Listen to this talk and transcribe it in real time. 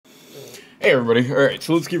Hey everybody, alright,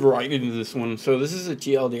 so let's keep right into this one. So this is a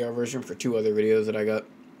TLDR version for two other videos that I got,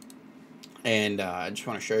 and I just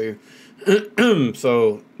want to show you.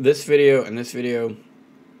 So this video and this video,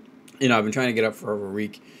 I've been trying to get up for over a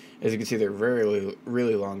week. As you can see, they're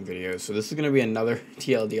really long videos. So this is going to be another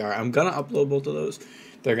TLDR. I'm going to upload both of those.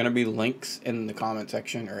 They're going to be links in the comment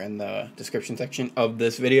section or in the description section of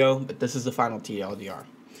this video, but this is the final TLDR.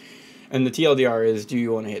 And the TLDR is, do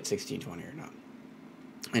you want to hit 1620 or not?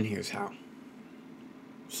 And here's how.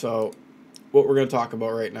 So what we're going to talk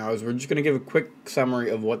about right now is we're just going to give a quick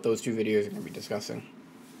summary of what those two videos are going to be discussing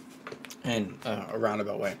in a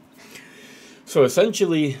roundabout way. So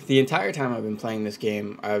essentially, the entire time I've been playing this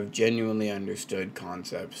game, I've genuinely understood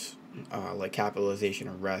concepts like capitalization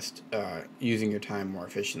or rest, using your time more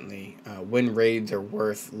efficiently, when raids are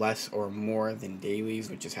worth less or more than dailies,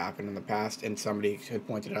 which has happened in the past, and somebody had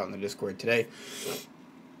pointed out in the Discord today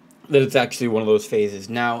that it's actually one of those phases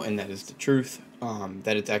now, and that is the truth.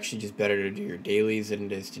 That it's actually just better to do your dailies than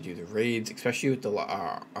it is to do the raids, especially with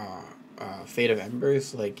the Fate of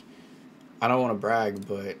Embers. Like, I don't want to brag,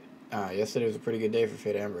 but yesterday was a pretty good day for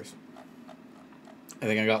Fate of Embers. I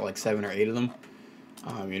think I got like 7 or 8 of them.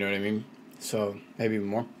 You know what I mean? So, maybe even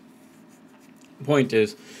more. Point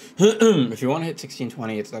is, if you want to hit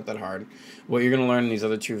 1620, it's not that hard. What you're going to learn in these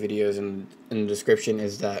other two videos in the description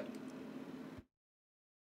is that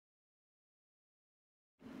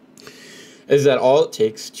all it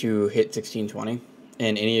takes to hit 1620,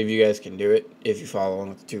 and any of you guys can do it if you follow along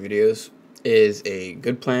with the two videos, is a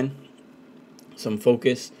good plan, some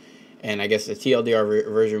focus, and I guess the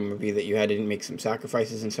TLDR version would be that you had to make some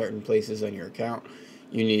sacrifices in certain places on your account.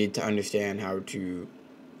 You needed to understand how to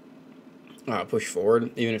push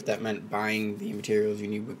forward, even if that meant buying the materials you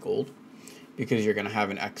need with gold, because you're going to have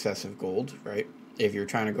an excess of gold, right? If you're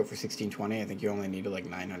trying to go for 1620, I think you only needed like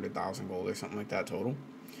 900,000 gold or something like that total,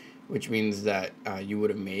 which means that you would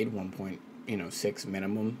have made 1.6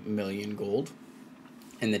 minimum million gold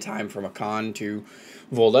in the time from a con to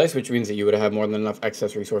voldis, which means that you would have more than enough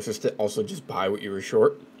excess resources to also just buy what you were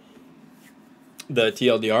short. The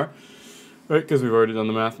TLDR, right, because we've already done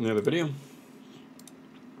the math in the other video.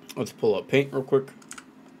 Let's pull up paint real quick.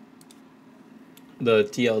 The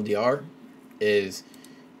TLDR is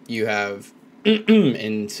you have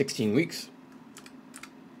in 16 weeks,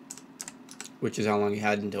 which is how long you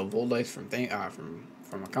had until voldis from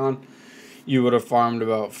a con, you would have farmed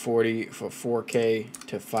about 4K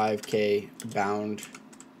to 5K bound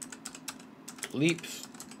leaps,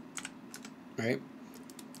 right?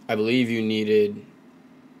 I believe you needed,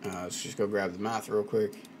 let's just go grab the math real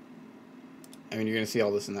quick. I mean, you're going to see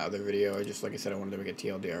all this in the other video. Like I said, I wanted to make a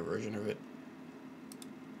TLDR version of it.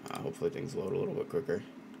 Hopefully things load a little bit quicker.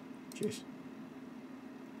 Cheers.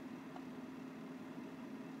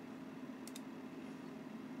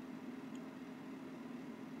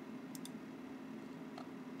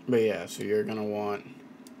 But yeah, so you're going to want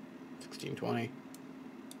 1620.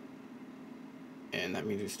 And that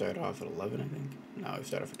means we start off at 11, I think. No, we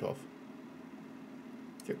start off at 12.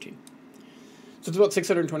 13. So it's about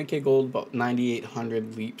 620k gold, about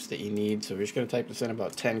 9,800 leaps that you need. So we're just going to type this in,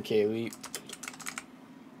 about 10k leap.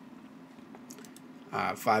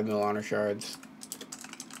 5 mil honor shards.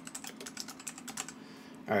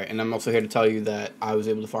 Alright, and I'm also here to tell you that I was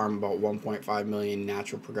able to farm about 1.5 million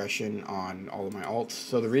natural progression on all of my alts.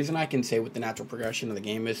 So the reason I can say what the natural progression of the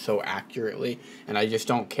game is so accurately, and I just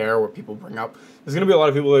don't care what people bring up, there's going to be a lot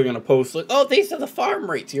of people that are going to post, like, oh, these are the farm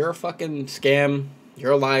rates. You're a fucking scam.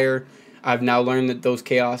 You're a liar. I've now learned that those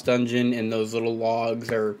chaos dungeon and those little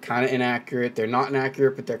logs are kind of inaccurate. They're not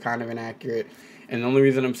inaccurate, but they're kind of inaccurate. And the only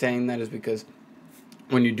reason I'm saying that is because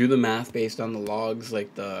when you do the math based on the logs,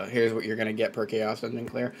 like here's what you're going to get per chaos dungeon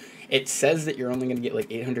clear, it says that you're only going to get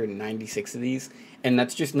like 896 of these, and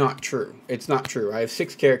that's just not true. It's not true. I have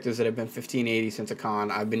 6 characters that have been 1580 since a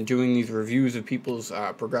con. I've been doing these reviews of people's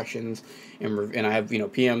progressions, and I have,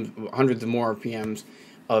 PMs, hundreds of more PMs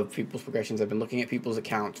of people's progressions. I've been looking at people's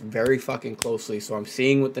accounts very fucking closely, so I'm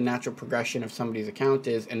seeing what the natural progression of somebody's account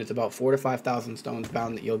is, and it's about 4,000 to 5,000 stones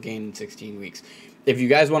bound that you'll gain in 16 weeks. If you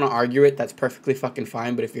guys want to argue it, that's perfectly fucking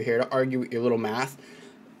fine, but if you're here to argue with your little math,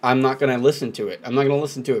 I'm not going to listen to it. I'm not going to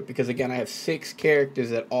listen to it because, again, I have 6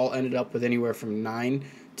 characters that all ended up with anywhere from 9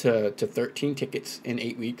 to 13 tickets in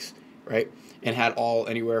 8 weeks, right? And had all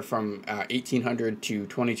anywhere from 1,800 to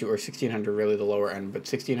 22, or 1,600 really the lower end, but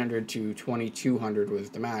 1,600 to 2,200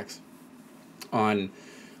 was the max on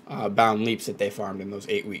bound leaps that they farmed in those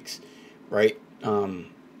 8 weeks, right?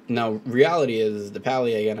 Now, reality is the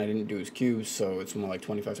pally, again, I didn't do his cubes, so it's more like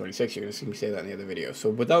 25, 26. You're going to see me say that in the other video. So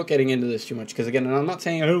without getting into this too much, because again, and I'm not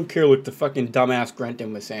saying I don't care like the fucking dumbass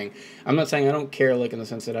Grenton was saying. I'm not saying I don't care like in the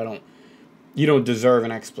sense that I don't you don't deserve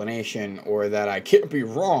an explanation or that I can't be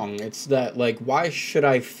wrong. It's that, like, why should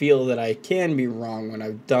I feel that I can be wrong when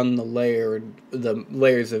I've done the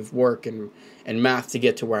layers of work and math to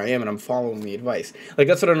get to where I am, and I'm following the advice? Like,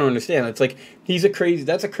 that's what I don't understand. It's like,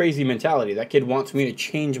 that's a crazy mentality. That kid wants me to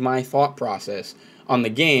change my thought process on the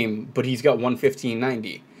game, but he's got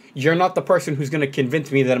 115.90. You're not the person who's going to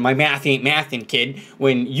convince me that my math ain't mathin', kid,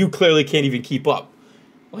 when you clearly can't even keep up.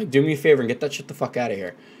 Like, do me a favor and get that shit the fuck out of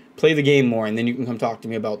here. Play the game more, and then you can come talk to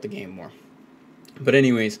me about the game more. But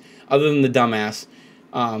anyways, other than the dumbass,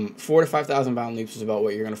 4,000 to 5,000 bound leaps is about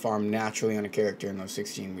what you're going to farm naturally on a character in those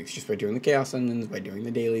 16 weeks, just by doing the chaos engines, by doing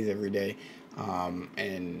the dailies every day,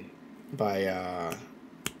 and by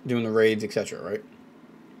doing the raids, etc., right?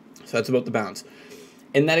 So that's about the bounds.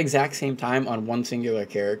 In that exact same time, on one singular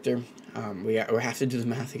character, we have to do the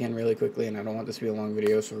math again really quickly, and I don't want this to be a long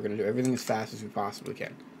video, so we're going to do everything as fast as we possibly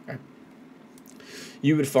can. Okay?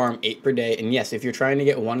 You would farm 8 per day, and yes, if you're trying to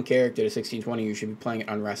get one character to 1620, you should be playing it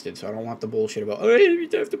unrested, so I don't want the bullshit about, oh, you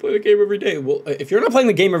have to play the game every day. Well, if you're not playing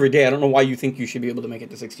the game every day, I don't know why you think you should be able to make it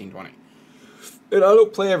to 1620. And I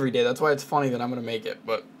don't play every day, that's why it's funny that I'm going to make it,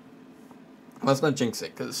 but let's not jinx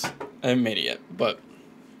it, because I haven't made it yet, but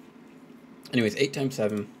anyways, 8 times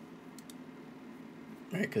 7,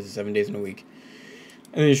 right, because it's 7 days in a week.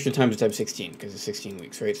 And then you should times it times 16, because it's 16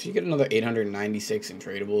 weeks, right? So you get another 896 in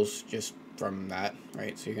tradables just from that,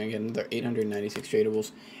 right? So you're going to get another 896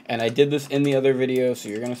 tradables. And I did this in the other video, so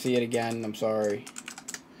you're going to see it again. I'm sorry.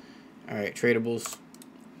 All right, tradables.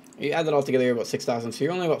 You add that all together, you're about 6,000. So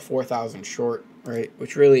you're only about 4,000 short, right?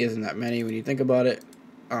 Which really isn't that many when you think about it.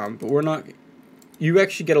 But we're not... You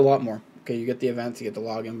actually get a lot more. Okay, you get the events, you get the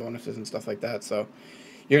login bonuses and stuff like that. So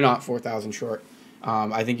you're not 4,000 short.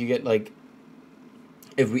 I think you get, like...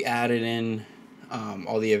 If we added in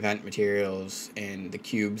all the event materials and the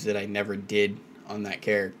cubes that I never did on that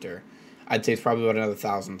character, I'd say it's probably about another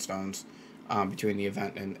 1,000 stones between the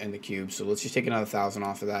event and the cubes. So let's just take another 1,000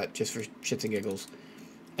 off of that just for shits and giggles.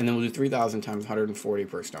 And then we'll do 3,000 times 140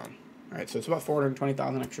 per stone. All right, so it's about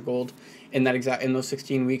 420,000 extra gold in those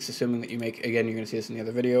 16 weeks, assuming that you make, again, you're going to see this in the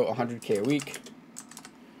other video, 100k a week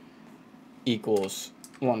equals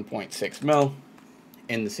 1.6 mil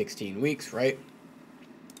in the 16 weeks, right?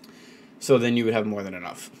 So then you would have more than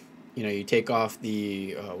enough. You know, you take off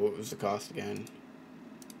the, what was the cost again?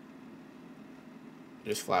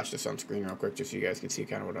 Just flash this on screen real quick just so you guys can see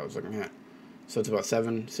kind of what I was looking at. So it's about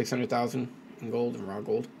 600,000 in gold, in raw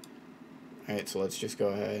gold. Alright, so let's just go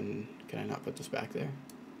ahead and, can I not put this back there?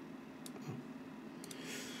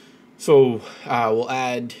 So we'll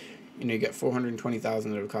add, you know, you get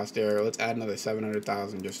 420,000 that it would cost there. Let's add another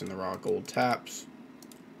 700,000 just in the raw gold taps.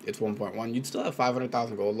 It's 1.1. You'd still have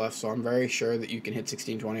 500,000 gold left, so I'm very sure that you can hit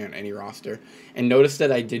 1620 on any roster. And notice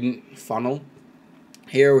that I didn't funnel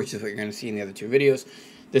here, which is what you're going to see in the other two videos.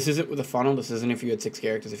 This isn't with a funnel. This isn't if you had 6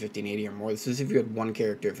 characters at 1580 or more. This is if you had 1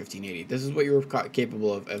 character at 1580. This is what you were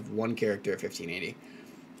capable of 1 character at 1580,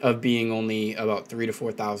 of being only about 3,000 to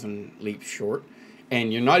 4,000 leaps short.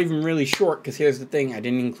 And you're not even really short, because here's the thing. I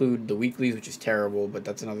didn't include the weeklies, which is terrible, but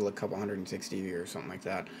that's another like couple 160 or something like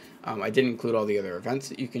that. I didn't include all the other events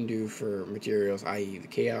that you can do for materials, i.e. the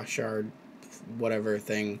Chaos Shard, whatever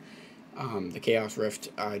thing, the Chaos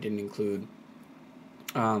Rift. I didn't include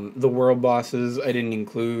the World Bosses. I didn't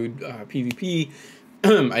include PvP.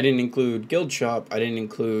 I didn't include Guild Shop. I didn't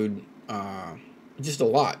include just a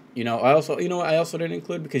lot. You know, I also didn't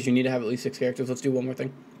include, because you need to have at least 6 characters. Let's do one more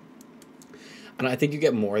thing. And I think you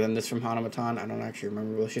get more than this from Hanamatan. I don't actually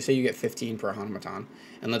remember. Let's just say you get 15 per Hanamatan.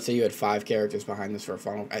 And let's say you had 5 characters behind this for a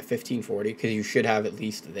funnel at 1540, because you should have at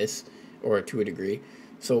least this, or to a degree.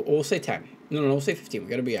 So we'll say 10. No, we'll say 15. We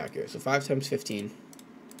got to be accurate. So 5 times 15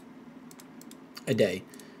 a day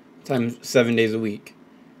times 7 days a week,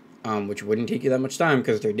 which wouldn't take you that much time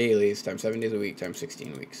because they're dailies, times 7 days a week times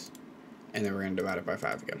 16 weeks. And then we're going to divide it by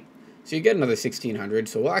 5 again. So you get another 1,600.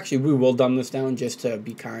 So we will dumb this down just to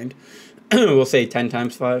be kind. We'll say 10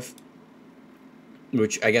 times 5,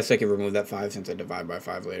 which I guess I could remove that 5 since I divide by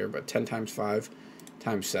 5 later, but 10 times 5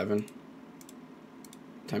 times 7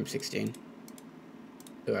 times 16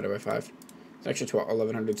 divided by 5. It's actually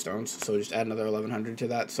 1,100 stones, so just add another 1,100 to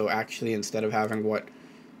that. So actually, instead of having what,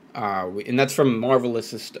 and that's from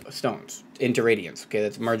Marvelous' stones into Radiance, okay?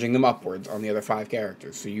 That's merging them upwards on the other 5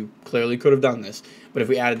 characters. So you clearly could have done this, but if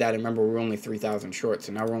we added that, and remember, we're only 3,000 short,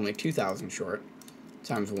 so now we're only 2,000 short.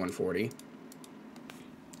 Times 140,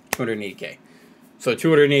 280k. So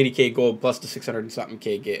 280k gold plus the 600 and something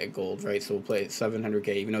k gold, right? So we'll play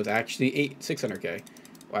 700k, even though it's actually 600k.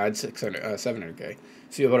 Well, I had 700K.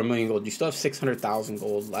 So you have about 1 million gold. You still have 600,000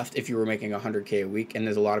 gold left if you were making 100K a week. And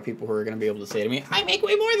there's a lot of people who are going to be able to say to me, I make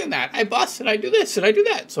way more than that. I bust and I do this and I do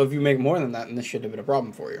that. So if you make more than that, then this shouldn't have been a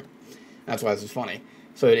problem for you. That's why this is funny.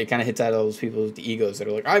 So it kind of hits out of those people with the egos that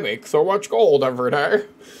are like, I make so much gold every day.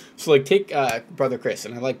 So like take Brother Chris,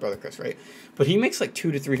 and I like Brother Chris, right? But he makes like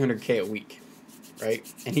 200 to 300K a week, right?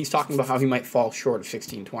 And he's talking about how he might fall short of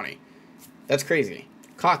 1620. That's crazy.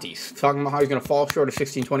 Kati's talking about how he's going to fall short of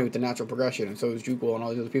 1620 with the natural progression, and so is Juko and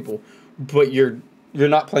all these other people. But you're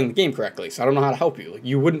not playing the game correctly, so I don't know how to help you. Like,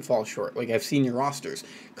 you wouldn't fall short. Like, I've seen your rosters.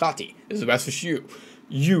 Kati is the best of you.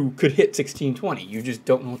 You could hit 1620. You just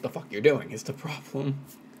don't know what the fuck you're doing is the problem.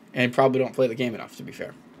 And probably don't play the game enough, to be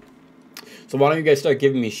fair. So why don't you guys start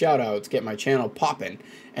giving me shout-outs, get my channel popping,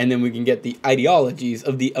 and then we can get the ideologies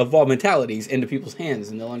of the evolved mentalities into people's hands,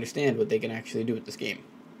 and they'll understand what they can actually do with this game.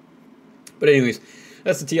 But anyways,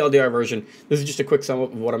 that's the TLDR version. This is just a quick sum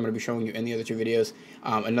up of what I'm going to be showing you in the other two videos.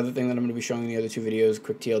 Another thing that I'm going to be showing in the other two videos,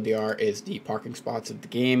 quick TLDR, is the parking spots of the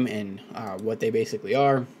game and what they basically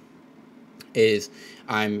are. Is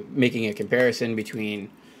I'm making a comparison between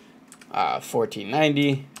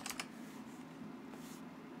 1490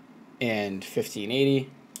 and 1580.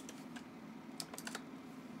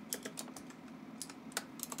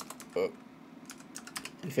 And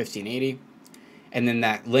 1580. And then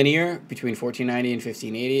that linear between 1490 and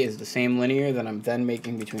 1580 is the same linear that I'm then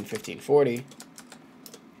making between 1540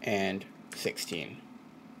 and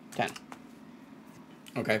 1610.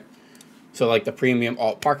 Okay. So like the premium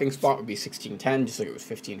alt parking spot would be 1610, just like it was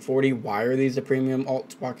 1540. Why are these the premium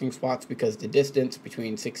alt parking spots? Because the distance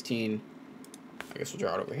between 16, I guess we'll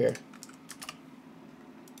draw it over here.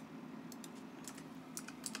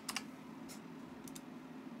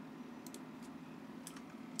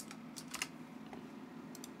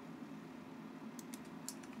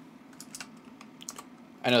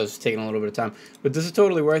 I know this is taking a little bit of time, but this is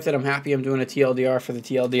totally worth it. I'm happy I'm doing a TLDR for the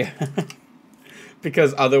TLDR.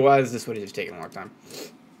 Because otherwise, this would have just taken a long time.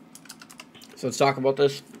 So let's talk about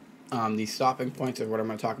this. These stopping points are what I'm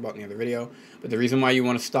going to talk about in the other video. But the reason why you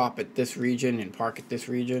want to stop at this region and park at this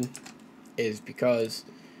region is because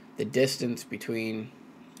the distance between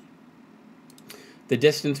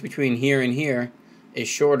here and here is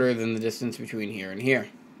shorter than the distance between here and here.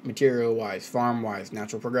 Material-wise, farm-wise,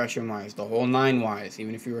 natural progression-wise, the whole 9-wise,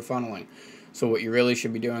 even if you were funneling. So what you really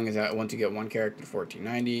should be doing is that once you get one character to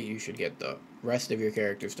 1490, you should get the rest of your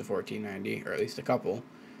characters to 1490, or at least a couple.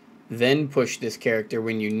 Then push this character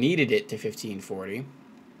when you needed it to 1540,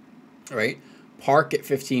 right? Park at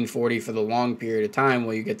 1540 for the long period of time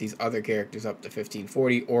while you get these other characters up to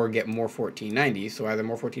 1540, or get more 1490s. So either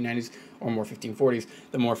more 1490s or more 1540s.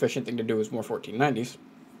 The more efficient thing to do is more 1490s.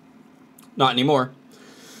 Not anymore.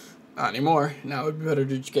 Not anymore. Now it would be better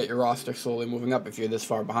to just get your roster slowly moving up if you're this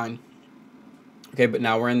far behind. Okay, but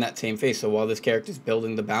now we're in that same phase. So while this character's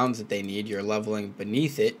building the bounds that they need, you're leveling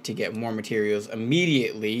beneath it to get more materials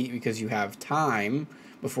immediately because you have time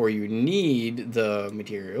before you need the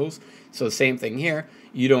materials. So same thing here.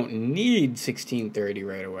 You don't need 1630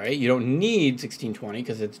 right away. You don't need 1620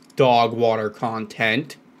 because it's dog water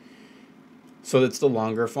content. So it's the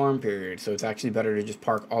longer farm period. So it's actually better to just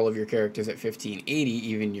park all of your characters at 1580,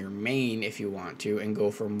 even your main if you want to, and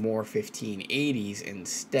go for more 1580s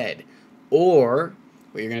instead. Or,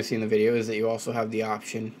 what you're going to see in the video is that you also have the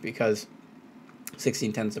option, because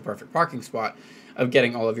 1610 is the perfect parking spot, of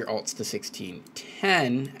getting all of your alts to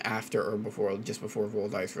 1610 after or before, just before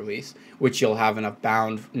voldis release, which you'll have enough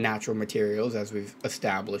bound natural materials, as we've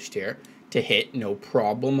established here, to hit no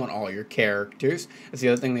problem on all your characters. That's the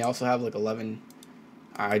other thing. They also have like 11,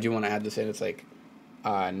 I do want to add this in, it's like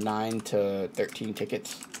 9 to 13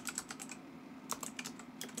 tickets.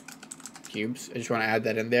 Cubes. I just want to add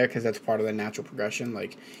that in there because that's part of the natural progression.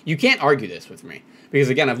 Like, you can't argue this with me because,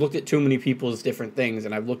 again, I've looked at too many people's different things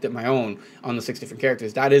and I've looked at my own on the 6 different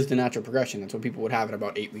characters. That is the natural progression. That's what people would have in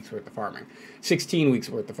about 8 weeks worth of farming. 16 weeks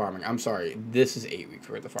worth of farming. I'm sorry. This is 8 weeks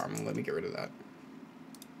worth of farming. Let me get rid of that.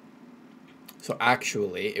 So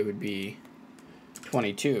actually, it would be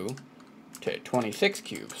 22 to 26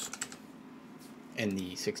 cubes in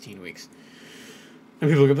the 16 weeks. And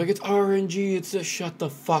people are going to be like, it's RNG, it's this. Shut the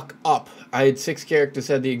fuck up. I had 6 characters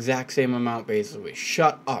that had the exact same amount, basically.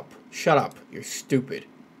 Shut up. Shut up. You're stupid.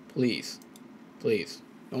 Please. Please.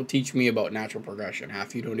 Don't teach me about natural progression. Half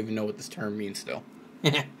of you don't even know what this term means still.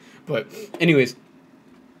 But, anyways.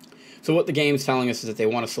 So what the game's telling us is that they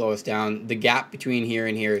want to slow us down. The gap between here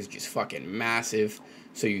and here is just fucking massive.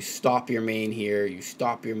 So you stop your main here, you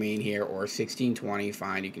stop your main here, or 1620,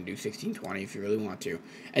 fine, you can do 1620 if you really want to.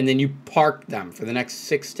 And then you park them for the next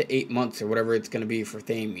 6 to 8 months or whatever it's going to be for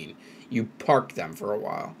theming. You park them for a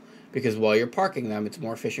while. Because while you're parking them, it's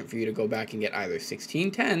more efficient for you to go back and get either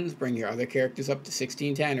 1610s, bring your other characters up to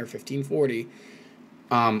 1610 or 1540,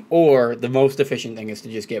 or the most efficient thing is to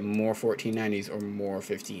just get more 1490s or more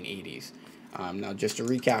 1580s. Now, just to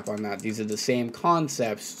recap on that, these are the same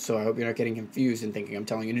concepts, so I hope you're not getting confused and thinking I'm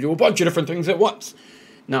telling you to do a bunch of different things at once.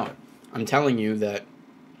 No, I'm telling you that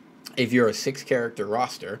if you're a 6-character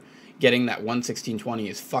roster, getting that 1620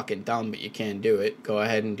 is fucking dumb, but you can do it. Go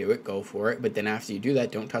ahead and do it. Go for it. But then after you do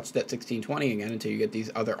that, don't touch that 1620 again until you get these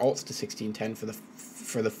other alts to 1610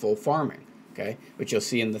 for the full farming. Okay, which you'll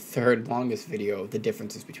see in the third longest video, the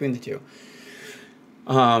differences between the two.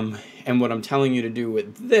 And what I'm telling you to do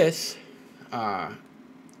with this,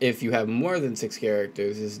 if you have more than 6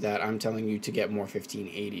 characters, is that I'm telling you to get more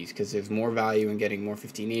 1580s, because there's more value in getting more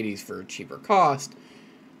 1580s for a cheaper cost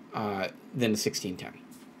than a 1610,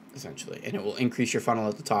 essentially. And it will increase your funnel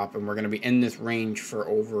at the top, and we're going to be in this range for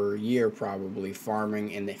over a year, probably,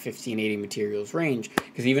 farming in the 1580 materials range,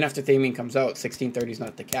 because even after theming comes out, 1630 is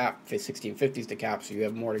not the cap, 1650 is the cap, so you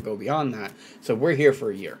have more to go beyond that. So we're here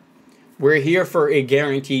for a year. We're here for a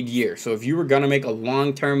guaranteed year. So if you were going to make a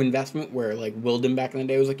long-term investment where, like, Wilden back in the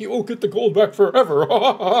day was like, you'll get the gold back forever.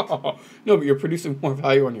 No, but you're producing more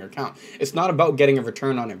value on your account. It's not about getting a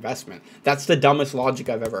return on investment. That's the dumbest logic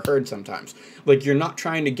I've ever heard sometimes. Like, you're not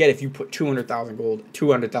trying to get, if you put 200,000 gold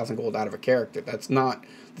out of a that's not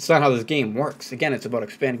how this game works. Again, it's about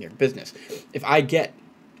expanding your business. If I get,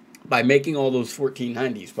 by making all those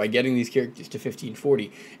 1490s, by getting these characters to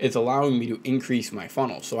 1540, it's allowing me to increase my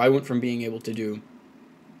funnel. So I went from being able to do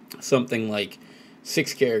something like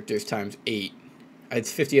 6 characters times 8.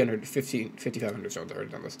 It's 5,500 stones. I've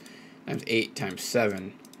already done this. Times 8 times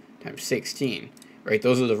 7 times 16. Right?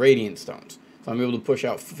 Those are the radiant stones. So I'm able to push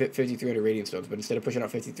out 5,300 radiant stones. But instead of pushing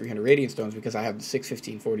out 5,300 radiant stones, because I have the 6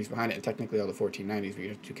 1540s behind it, and technically all the 1490s, but you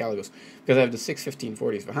have 2 Caligos, because I have the 6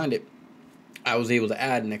 1540s behind it, I was able to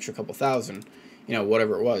add an extra couple thousand,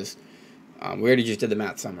 whatever it was. We already just did the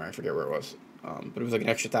math somewhere. I forget where it was. But it was like an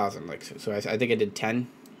extra 1,000. Like, so I think I did 10,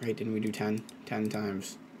 right? Didn't we do 10? 10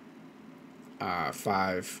 times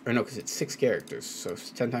 5. Or no, because it's 6 characters. So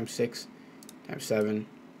 10 times 6 times 7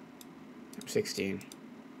 times 16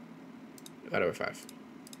 divided by 5.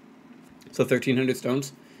 So 1,300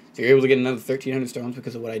 stones. So you're able to get another 1,300 stones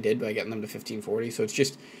because of what I did by getting them to 1540. So it's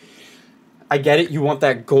just, I get it, you want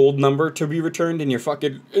that gold number to be returned in your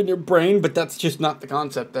brain, but that's just not the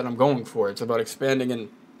concept that I'm going for. It's about expanding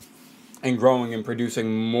and growing and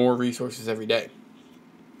producing more resources every day.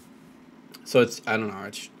 So it's, I don't know,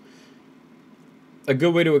 it's a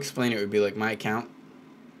good way to explain it would be like my account,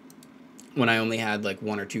 when I only had like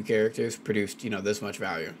 1 or 2 characters, produced, this much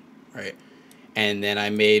value, right? And then I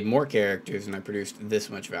made more characters and I produced this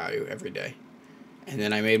much value every day. And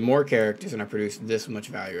then I made more characters and I produced this much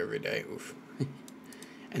value every day. Oof.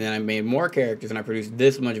 And then I made more characters and I produced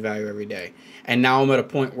this much value every day. And now I'm at a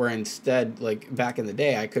point where instead, like back in the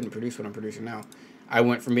day, I couldn't produce what I'm producing now. I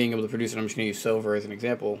went from being able to produce, and I'm just going to use silver as an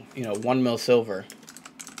example, 1 mil silver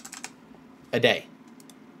a day.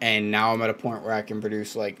 And now I'm at a point where I can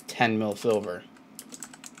produce like 10 mil silver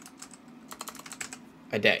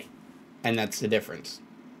a day. And that's the difference.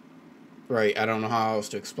 Right, I don't know how else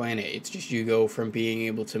to explain it. It's just you go from being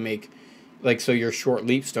able to make, like, so your short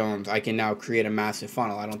leap stones, I can now create a massive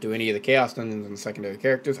funnel. I don't do any of the chaos dungeons and the secondary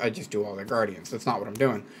characters. I just do all their guardians. That's not what I'm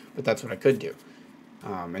doing, but that's what I could do.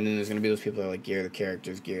 And then there's going to be those people that like gear the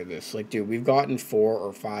characters, gear this. Like, dude, we've gotten 4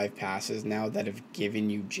 or 5 passes now that have given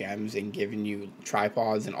you gems and given you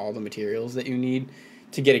tripods and all the materials that you need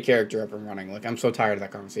to get a character up and running. Like, I'm so tired of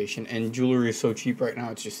that conversation, and jewelry is so cheap right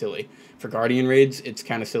now, it's just silly. For Guardian raids, it's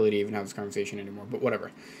kind of silly to even have this conversation anymore, but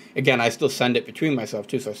whatever. Again, I still send it between myself,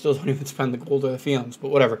 too, so I still don't even spend the gold or the fiums,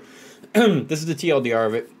 but whatever. This is the TLDR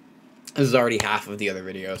of it. This is already half of the other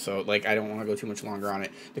video, so, like, I don't want to go too much longer on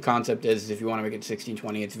it. The concept is, if you want to make it to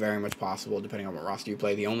 1620, it's very much possible, depending on what roster you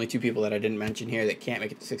play. The only 2 people that I didn't mention here that can't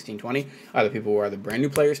make it to 1620 are the people who are the brand new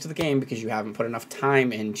players to the game because you haven't put enough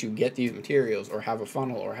time in to get these materials, or have a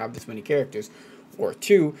funnel, or have this many characters. Or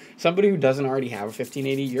 2, somebody who doesn't already have a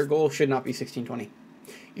 1580, your goal should not be 1620.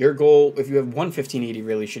 Your goal, if you have one 1580,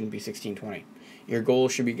 really shouldn't be 1620. Your goal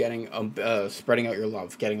should be getting, spreading out your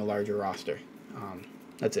love, getting a larger roster.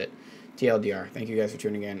 That's it. TLDR. Thank you guys for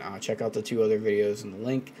tuning in. Check out the 2 other videos in the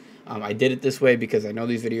link. I did it this way because I know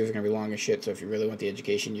these videos are going to be long as shit, so if you really want the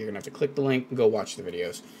education, you're going to have to click the link and go watch the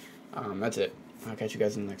videos. That's it. I'll catch you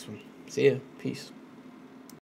guys in the next one. See ya. Peace.